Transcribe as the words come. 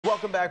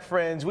Welcome back,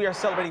 friends. We are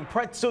celebrating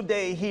Pretzel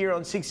Day here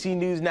on 16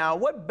 News Now.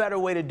 What better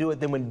way to do it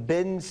than with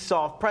Ben's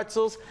Soft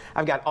Pretzels?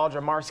 I've got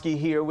Audra Marsky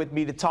here with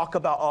me to talk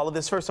about all of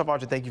this. First off,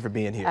 Audra, thank you for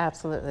being here.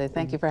 Absolutely.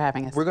 Thank you for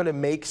having us. We're going to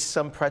make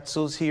some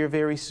pretzels here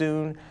very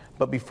soon,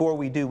 but before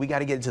we do, we got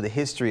to get into the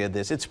history of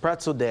this. It's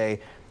Pretzel Day.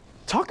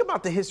 Talk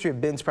about the history of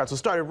Ben's Pretzels.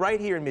 Started right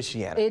here in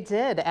Michiana. It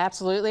did,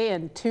 absolutely.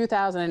 In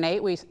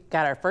 2008, we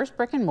got our first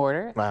brick and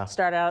mortar. Wow.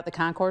 Started out at the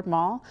Concord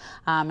Mall,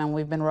 and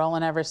we've been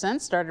rolling ever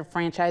since. Started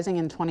franchising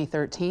in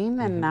 2013,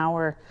 and now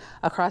we're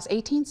across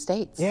 18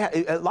 states. Yeah,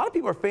 a lot of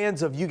people are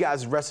fans of you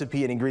guys'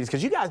 recipe and ingredients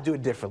because you guys do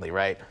it differently,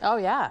 right? Oh,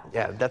 yeah.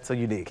 Yeah, that's so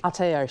unique. I'll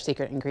tell you our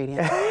secret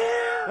ingredient.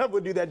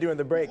 We'll do that during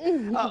the break.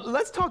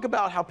 Let's talk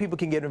about how people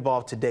can get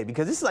involved today,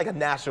 because this is like a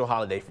national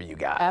holiday for you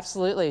guys.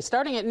 Absolutely.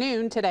 Starting at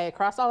noon today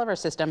across all of our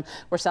system,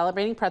 we're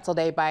celebrating Pretzel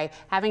Day by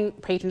having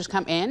patrons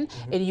come in.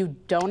 If you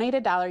donate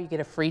 $1, you get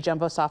a free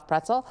jumbo soft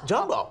pretzel.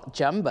 Jumbo?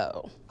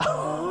 Jumbo.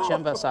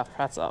 Jumbo soft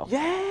pretzel.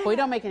 Yeah. We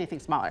don't make anything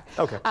smaller.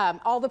 Okay.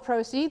 All the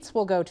proceeds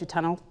will go to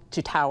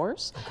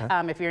Towers.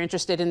 Okay. If you're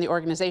interested in the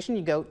organization,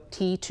 you go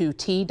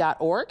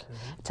t2t.org.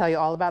 Tell you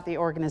all about the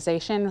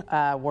organization.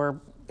 We're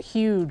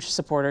huge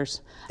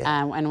supporters,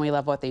 and we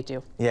love what they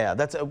do. Yeah,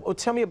 that's.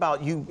 Tell me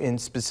about you and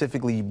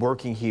specifically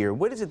working here.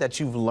 What is it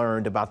that you've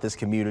learned about this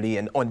community,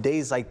 and on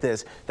days like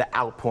this, the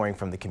outpouring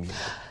from the community?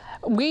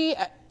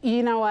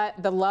 You know what,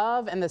 the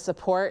love and the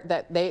support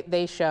that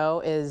they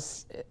show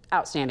is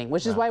outstanding,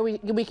 which is why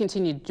we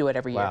continue to do it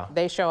every year. Wow.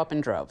 They show up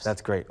in droves.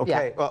 That's great.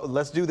 Okay, well,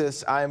 let's do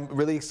this. I'm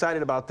really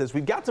excited about this.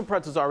 We've got some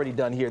pretzels already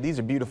done here. These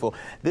are beautiful.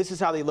 This is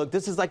how they look.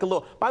 This is like a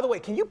little, by the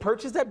way, can you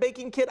purchase that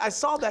baking kit? I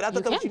saw that. I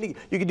thought that was unique.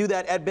 You can do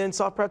that at Ben's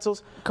Soft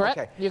Pretzels? Correct.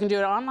 Okay. You can do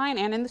it online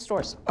and in the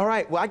stores. All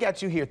right, well, I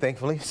got you here,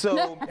 thankfully.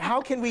 So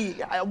how can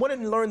I want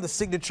to learn the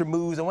signature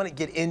moves. I want to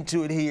get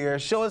into it here.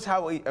 Show us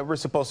how we're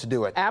supposed to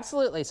do it.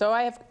 Absolutely. So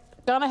I have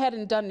gone ahead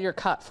and done your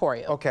cut for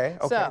you. Okay,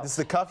 okay. So, this is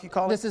the cuff you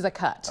call it? This is a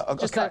cut.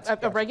 Just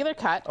a regular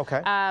cut.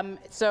 Okay.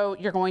 So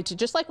you're going to,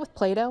 just like with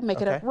Play-Doh,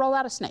 make it roll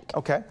out a snake.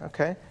 Okay,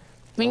 okay.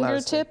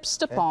 Fingertips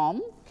to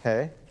palm.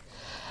 Okay.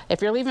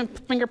 If you're leaving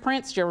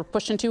fingerprints, you're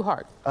pushing too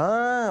hard.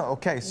 Ah,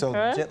 okay. So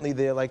gently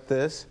there like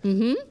this.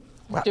 Mm-hmm.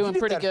 Wow, doing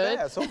pretty good.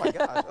 Fast. Oh my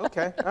gosh.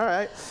 Okay. All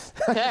right.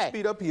 Okay.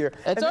 Speed up here.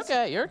 It's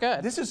okay. You're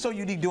good. This is so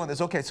unique doing this.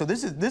 Okay. So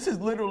this is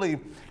literally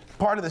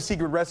part of the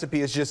secret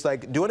recipe. Is just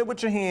like doing it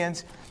with your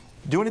hands,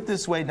 doing it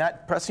this way,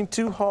 not pressing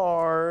too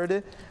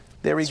hard.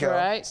 There we go.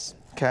 That's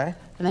right. Okay.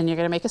 And then you're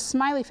gonna make a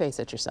smiley face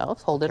at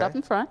yourself. Hold it up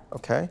in front.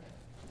 Okay.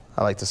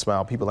 I like to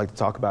smile. People like to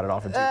talk about it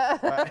often too.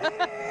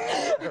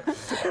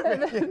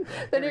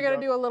 Then you're going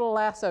to do a little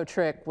lasso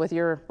trick with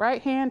your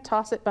right hand,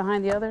 toss it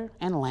behind the other,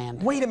 and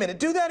land. Wait a minute.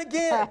 Do that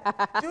again.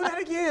 Do that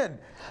again.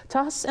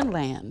 Toss and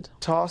land.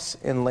 Toss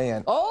and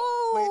land.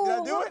 Oh, wait,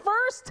 did I do it?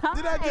 First time.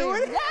 Did I do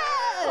it? Yes.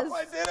 Oh,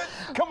 I did it.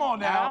 Come on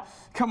now.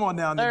 Come on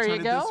now. There turn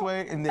you go. It this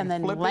way and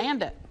then flip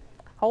land it.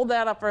 Hold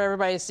that up for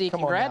everybody to see.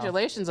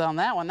 Congratulations on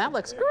that one. That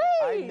looks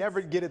great. I never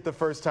get it the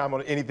first time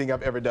on anything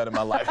I've ever done in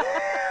my life.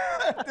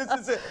 This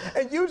is it.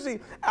 And usually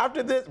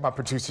after this, my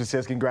producer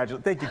says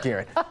congratulations. Thank you,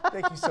 Karen.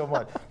 Thank you so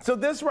much. So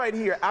this right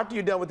here, after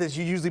you're done with this,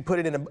 you usually put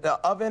it in an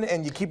oven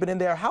and you keep it in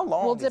there. How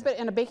long? We'll dip it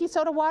in a baking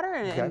soda water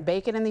and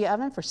bake it in the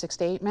oven for 6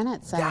 to 8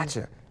 minutes.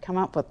 Gotcha. Come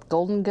up with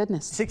golden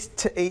goodness. 6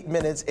 to 8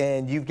 minutes,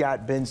 and you've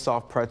got Ben's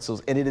Soft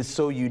Pretzels, and it is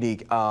so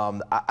unique.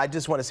 I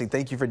just want to say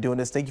thank you for doing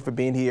this. Thank you for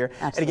being here.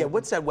 Absolutely. And again,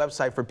 what's that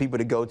website for people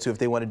to go to if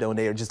they want to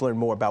donate or just learn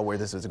more about where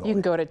this is going? You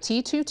can go to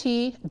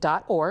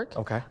t2t.org.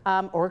 Okay.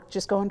 Or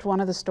just go into one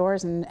of the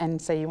stores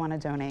and say you want to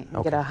donate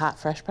and get a hot,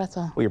 fresh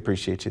pretzel. We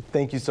appreciate you.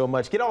 Thank you so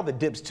much. Get all the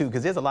dips, too,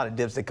 because there's a lot of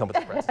dips that come with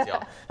the pretzels,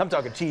 y'all. I'm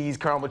talking cheese,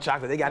 caramel,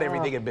 chocolate. They got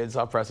everything in Ben's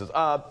Soft Pretzels.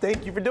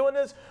 Thank you for doing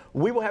this.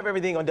 We will have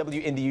everything on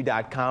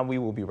WNDU.com. We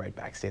will be right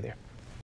back. Stay there.